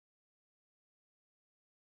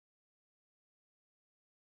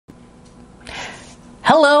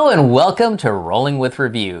Hello and welcome to Rolling with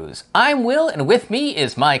Reviews. I'm Will and with me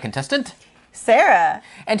is my contestant, Sarah.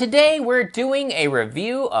 And today we're doing a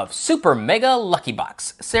review of Super Mega Lucky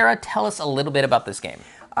Box. Sarah, tell us a little bit about this game.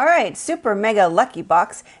 All right, Super Mega Lucky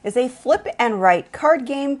Box is a flip and write card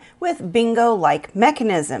game with bingo-like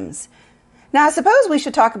mechanisms. Now, I suppose we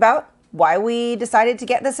should talk about why we decided to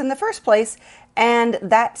get this in the first place, and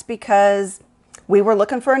that's because we were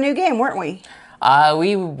looking for a new game, weren't we?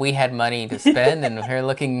 We had money to spend and we're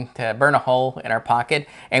looking to burn a hole in our pocket.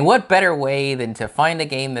 And what better way than to find a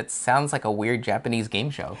game that sounds like a weird Japanese game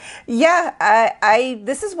show? Yeah,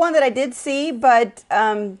 this is one that I did see, but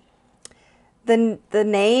the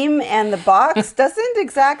name and the box doesn't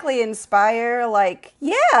exactly inspire like,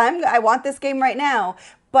 yeah, I want this game right now.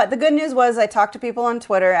 But the good news was I talked to people on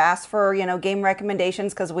Twitter, asked for, game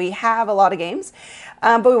recommendations because we have a lot of games.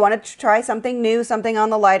 But we wanted to try something new, something on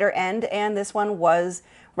the lighter end, and this one was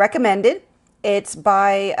recommended. It's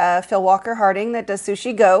by Phil Walker Harding that does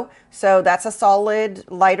Sushi Go. So that's a solid,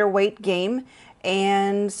 lighter weight game.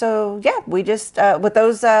 And so, yeah, we just, with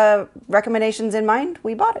those recommendations in mind,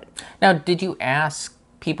 we bought it. Now, did you ask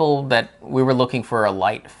people that we were looking for a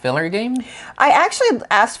light filler game? I actually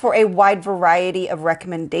asked for a wide variety of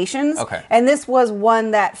recommendations. Okay. And this was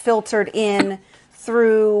one that filtered in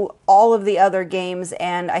through all of the other games.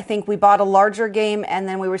 And I think we bought a larger game and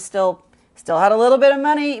then we were still had a little bit of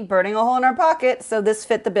money, burning a hole in our pocket. So this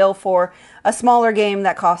fit the bill for a smaller game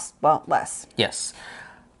that costs, well, less. Yes.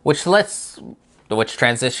 Which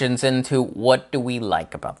transitions into what do we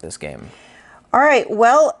like about this game? All right.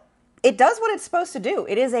 Well, it does what it's supposed to do.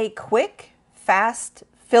 It is a quick, fast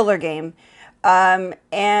filler game.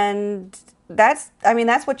 And that's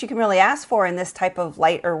what you can really ask for in this type of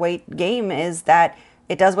lighter weight game is that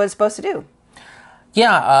it does what it's supposed to do.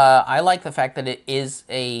 Yeah, I like the fact that it is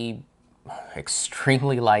a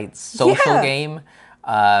extremely light social game.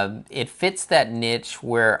 It fits that niche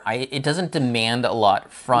where it doesn't demand a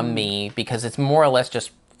lot from me because it's more or less just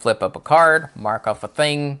flip up a card, mark off a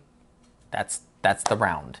thing. That's the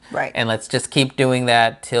round. Right. And let's just keep doing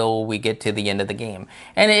that till we get to the end of the game.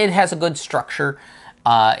 And it has a good structure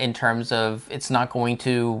in terms of it's not going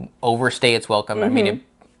to overstay its welcome. Mm-hmm. I mean,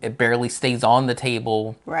 it barely stays on the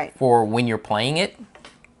table for when you're playing it.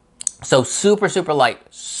 So super, super light,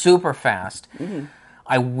 super fast. Mm-hmm.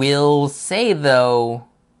 I will say, though,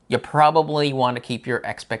 you probably want to keep your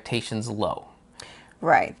expectations low.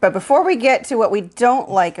 Right. But before we get to what we don't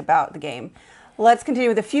like about the game, let's continue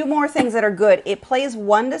with a few more things that are good. It plays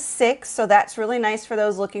 1 to 6, so that's really nice for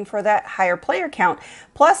those looking for that higher player count.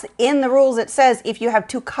 Plus, in the rules, it says if you have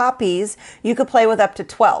 2 copies, you could play with up to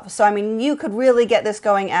 12. So, I mean, you could really get this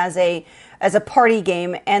going as a party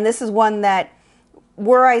game. And this is one that,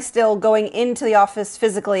 were I still going into the office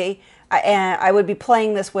physically, I would be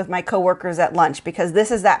playing this with my coworkers at lunch because this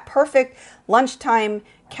is that perfect lunchtime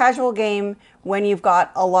casual game when you've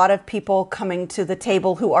got a lot of people coming to the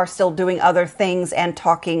table who are still doing other things and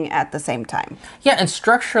talking at the same time. Yeah, and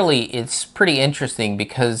structurally it's pretty interesting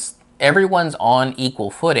because everyone's on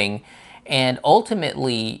equal footing and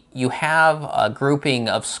ultimately you have a grouping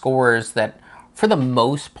of scores that for the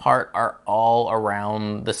most part are all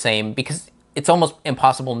around the same because it's almost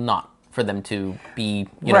impossible not for them to be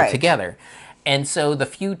together. And so the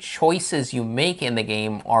few choices you make in the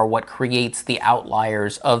game are what creates the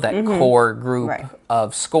outliers of that core group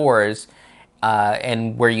of scores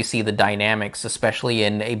and where you see the dynamics, especially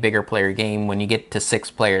in a bigger player game when you get to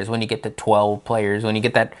 6 players, when you get to 12 players, when you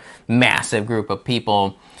get that massive group of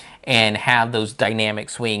people and have those dynamic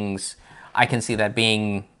swings. I can see that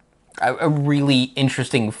being a really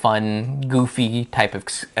interesting, fun, goofy type of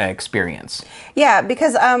experience. Yeah,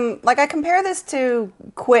 because I compare this to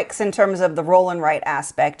Quicks in terms of the roll and write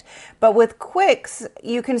aspect, but with Quicks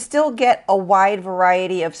you can still get a wide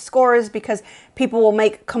variety of scores because people will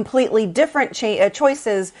make completely different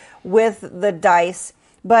choices with the dice.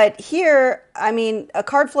 But here, I mean, a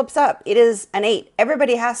card flips up. It is an 8.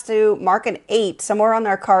 Everybody has to mark an 8 somewhere on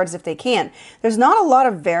their cards if they can. There's not a lot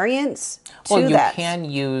of variance to that. Well, you can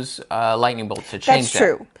use lightning bolts to change that.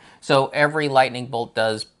 That's true. So every lightning bolt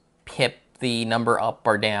does pip the number up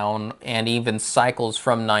or down and even cycles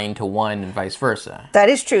from 9 to 1 and vice versa. That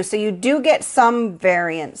is true. So you do get some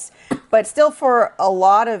variance, but still for a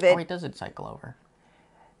lot of it... Or does it cycle over?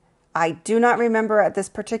 I do not remember at this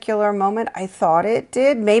particular moment. I thought it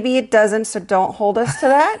did. Maybe it doesn't, so don't hold us to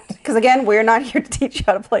that. Because again, we're not here to teach you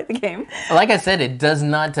how to play the game. Like I said, it does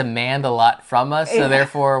not demand a lot from us, so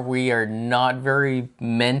therefore we are not very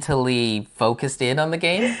mentally focused in on the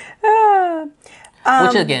game.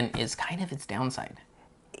 Which again is kind of its downside.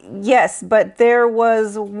 Yes, but there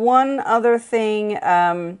was one other thing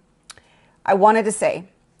I wanted to say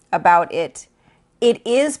about it, it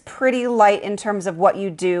is pretty light in terms of what you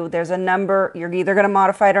do. There's a number, you're either going to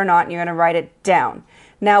modify it or not, and you're going to write it down.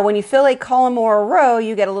 Now, when you fill a column or a row,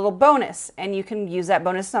 you get a little bonus, and you can use that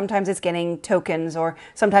bonus. Sometimes it's getting tokens, or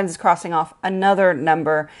sometimes it's crossing off another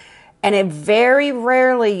number. And it very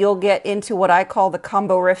rarely you'll get into what I call the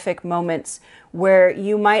comborific moments, where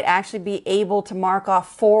you might actually be able to mark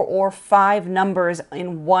off 4 or 5 numbers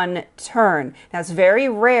in one turn. Now, it's very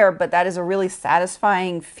rare, but that is a really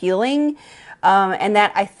satisfying feeling. And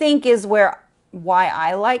that, I think, is why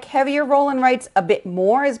I like heavier roll and writes a bit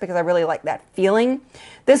more, is because I really like that feeling.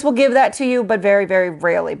 This will give that to you, but very, very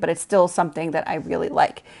rarely. But it's still something that I really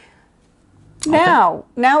like. Okay.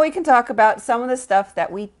 Now we can talk about some of the stuff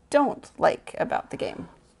that we don't like about the game.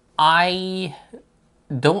 I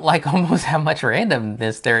don't like almost how much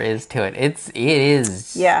randomness there is to it.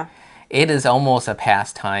 It is almost a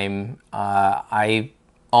pastime. I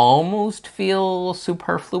almost feel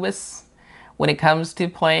superfluous when it comes to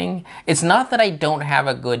playing. It's not that I don't have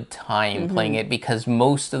a good time playing it, because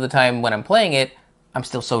most of the time when I'm playing it, I'm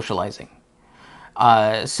still socializing.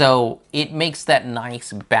 So it makes that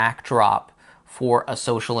nice backdrop for a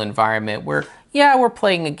social environment where, yeah, we're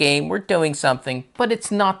playing a game, we're doing something, but it's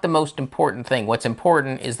not the most important thing. What's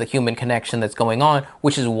important is the human connection that's going on,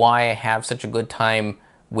 which is why I have such a good time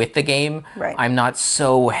with the game. Right. I'm not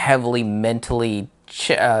so heavily mentally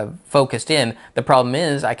focused in. The problem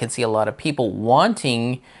is I can see a lot of people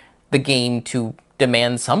wanting the game to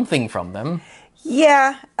demand something from them.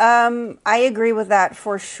 Yeah, I agree with that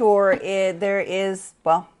for sure. There is,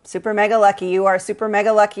 well, super mega lucky. You are super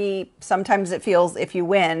mega lucky. Sometimes it feels if you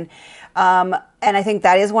win. And I think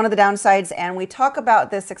that is one of the downsides. And we talk about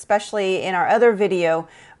this, especially in our other video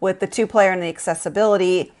with the 2-player and the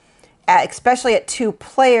accessibility. Especially at 2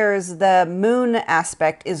 players, the moon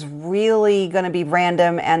aspect is really going to be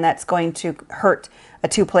random, and that's going to hurt a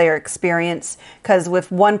 2-player experience, because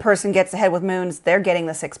if one person gets ahead with moons, they're getting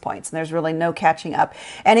the 6 points, and there's really no catching up.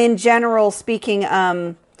 And in general speaking,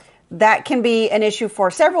 that can be an issue for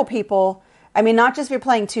several people. I mean, not just if you're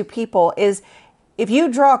playing 2 people, is if you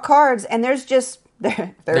draw cards and there's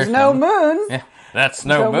no moon. Yeah, that's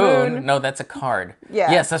no moon. No, that's a card.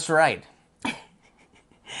 Yeah. Yes, that's right.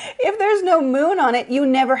 If there's no moon on it, you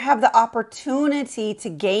never have the opportunity to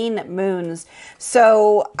gain moons.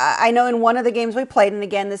 So I know in one of the games we played, and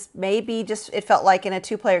again, this may be just, it felt like in a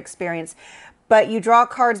 2-player experience, but you draw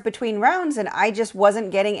cards between rounds, and I just wasn't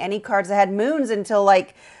getting any cards that had moons until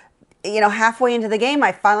halfway into the game.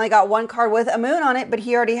 I finally got one card with a moon on it, but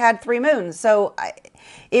he already had 3 moons. So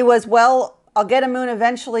it was, well, I'll get a moon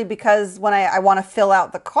eventually, because when I want to fill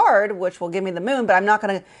out the card, which will give me the moon, but I'm not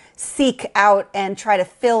going to seek out and try to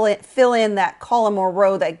fill in that column or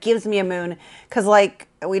row that gives me a moon, because like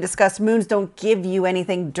we discussed, moons don't give you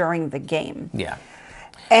anything during the game. Yeah.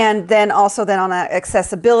 And then also on an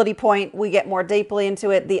accessibility point, we get more deeply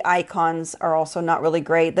into it. The icons are also not really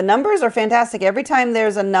great. The numbers are fantastic. Every time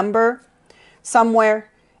there's a number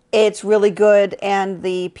somewhere, it's really good, and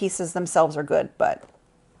the pieces themselves are good, but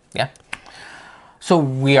yeah. So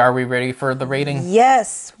are we ready for the rating?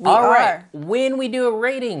 Yes, we are. All right. When we do a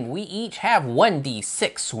rating, we each have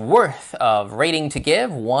 1d6 worth of rating to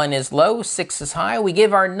give. 1 is low, 6 is high. We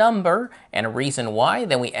give our number and a reason why.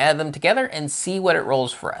 Then we add them together and see what it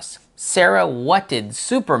rolls for us. Sarah, what did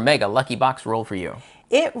Super Mega Lucky Box roll for you?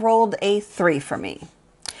 It rolled a 3 for me.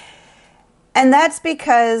 And that's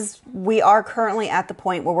because we are currently at the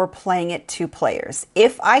point where we're playing it 2 players.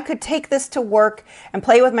 If I could take this to work and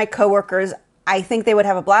play with my coworkers, I think they would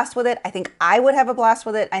have a blast with it. I think I would have a blast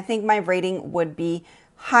with it. I think my rating would be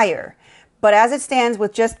higher. But as it stands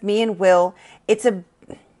with just me and Will,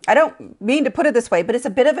 I don't mean to put it this way, but it's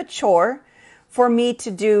a bit of a chore for me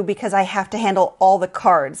to do, because I have to handle all the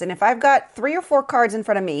cards. And if I've got 3 or 4 cards in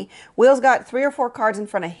front of me, Will's got 3 or 4 cards in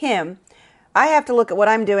front of him, I have to look at what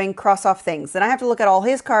I'm doing, cross off things. Then I have to look at all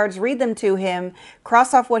his cards, read them to him,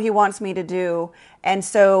 cross off what he wants me to do. And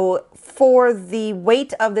so for the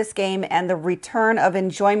weight of this game and the return of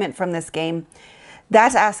enjoyment from this game,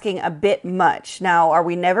 that's asking a bit much. Now, are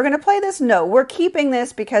we never going to play this? No, we're keeping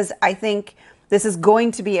this because I think this is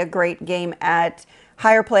going to be a great game at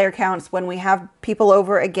higher player counts when we have people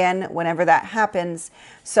over again, whenever that happens.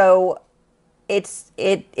 So it's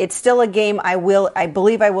still a game I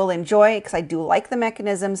believe I will enjoy, because I do like the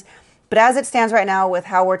mechanisms. But as it stands right now with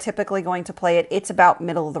how we're typically going to play it, it's about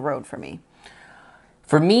middle of the road for me.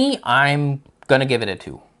 For me, I'm going to give it a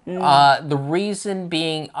 2. The reason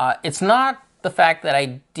being, it's not the fact that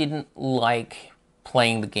I didn't like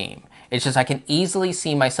playing the game. It's just I can easily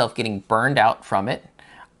see myself getting burned out from it,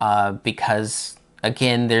 because,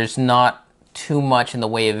 again, there's not too much in the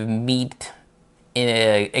way of meat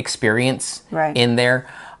experience Right. in there.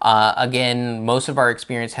 Again, most of our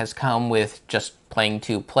experience has come with just playing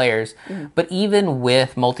 2 players. But even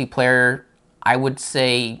with multiplayer, I would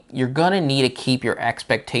say you're going to need to keep your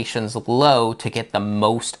expectations low to get the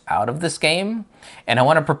most out of this game. And I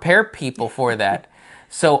want to prepare people for that.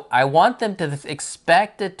 So I want them to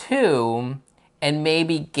expect a 2 and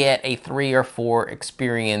maybe get a 3 or 4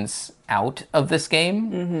 experience out of this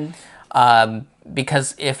game.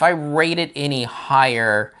 Because if I rate it any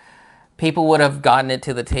higher, people would have gotten it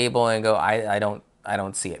to the table and go, I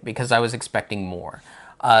don't see it, because I was expecting more.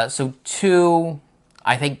 So 2,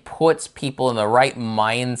 I think, puts people in the right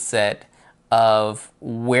mindset of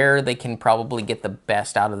where they can probably get the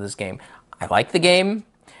best out of this game. I like the game.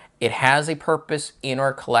 It has a purpose in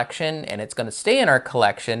our collection, and it's going to stay in our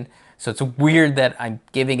collection. So it's weird that I'm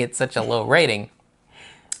giving it such a low rating.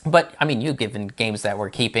 But, I mean, you've given games that we're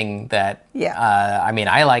keeping that, Yeah. I mean,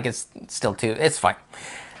 I like it still too. It's fine.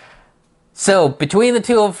 So, between the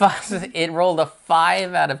 2 of us, it rolled a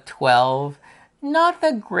 5 out of 12. Not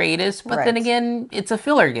the greatest, but then Right. again, it's a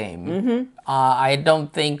filler game. I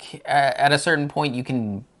don't think at a certain point you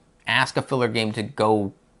can ask a filler game to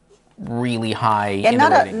go really high And in the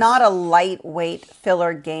ratings. not a lightweight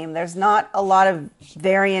filler game. There's not a lot of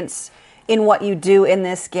variance in what you do in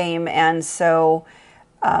this game, and so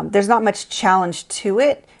there's not much challenge to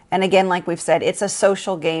it. And again, like we've said, it's a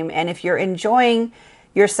social game, and if you're enjoying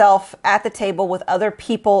yourself at the table with other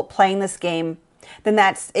people playing this game, then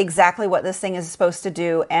that's exactly what this thing is supposed to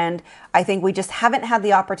do. And I think we just haven't had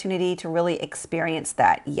the opportunity to really experience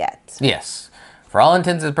that yet. Yes. For all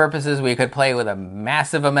intents and purposes, we could play with a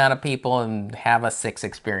massive amount of people and have a 6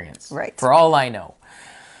 experience. Right. For all I know.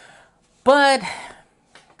 But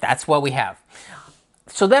that's what we have.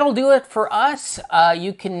 So that'll do it for us.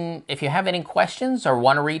 You can, if you have any questions or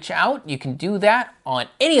want to reach out, you can do that on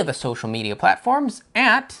any of the social media platforms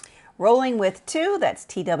at Rolling with 2, that's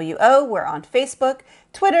TWO. We're on Facebook,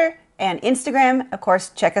 Twitter, and Instagram. Of course,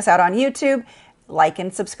 check us out on YouTube. Like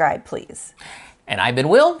and subscribe, please. And I've been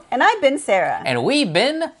Will. And I've been Sarah. And we've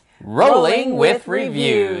been Rolling with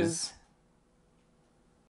Reviews.